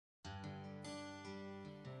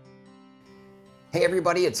Hey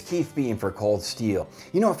everybody, it's Keith Beam for Cold Steel.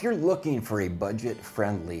 You know, if you're looking for a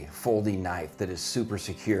budget-friendly folding knife that is super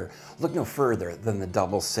secure, look no further than the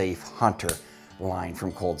Double Safe Hunter line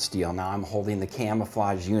from Cold Steel. Now I'm holding the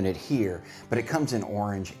camouflage unit here, but it comes in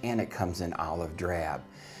orange and it comes in olive drab.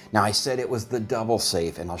 Now I said it was the Double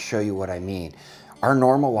Safe, and I'll show you what I mean. Our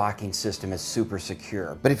normal locking system is super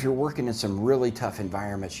secure, but if you're working in some really tough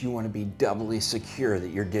environments, you want to be doubly secure that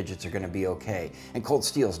your digits are going to be okay. And Cold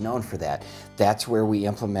Steel is known for that. That's where we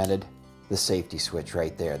implemented the safety switch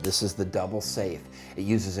right there. This is the Double Safe. It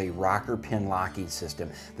uses a rocker pin locking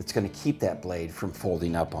system that's going to keep that blade from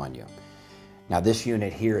folding up on you. Now this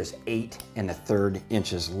unit here is 8 1/3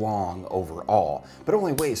 inches long overall, but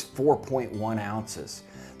only weighs 4.1 ounces.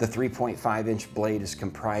 The 3.5-inch blade is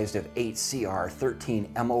comprised of 8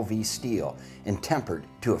 CR13 MOV steel and tempered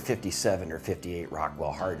to a 57 or 58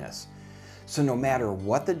 Rockwell hardness. So no matter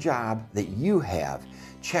what the job that you have,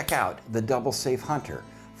 check out the Double Safe Hunter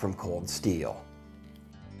from Cold Steel.